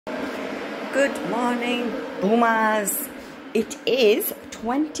Good morning, boomers. It is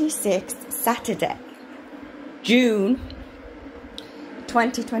 26th Saturday, June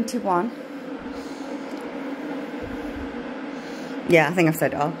 2021. Yeah, I think I've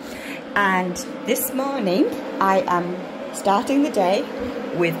said it all. And this morning, I am starting the day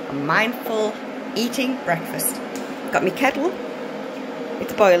with a mindful eating breakfast. Got me kettle.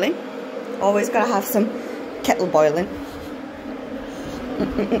 It's boiling. Always gotta have some kettle boiling.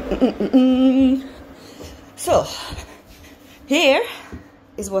 So, here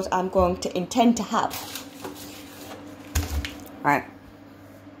is what I'm going to intend to have. Right.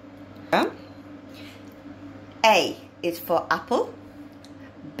 A is for apple,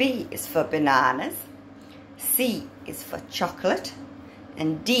 B is for bananas, C is for chocolate,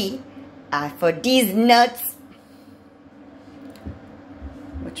 and D are for these nuts,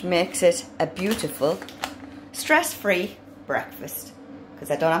 which makes it a beautiful, stress-free breakfast, because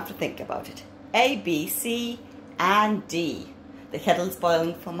I don't have to think about it. A, B, C, and D. The kettle's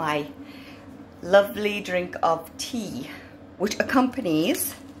boiling for my lovely drink of tea, which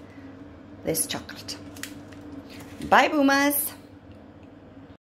accompanies this chocolate. Bye, boomers.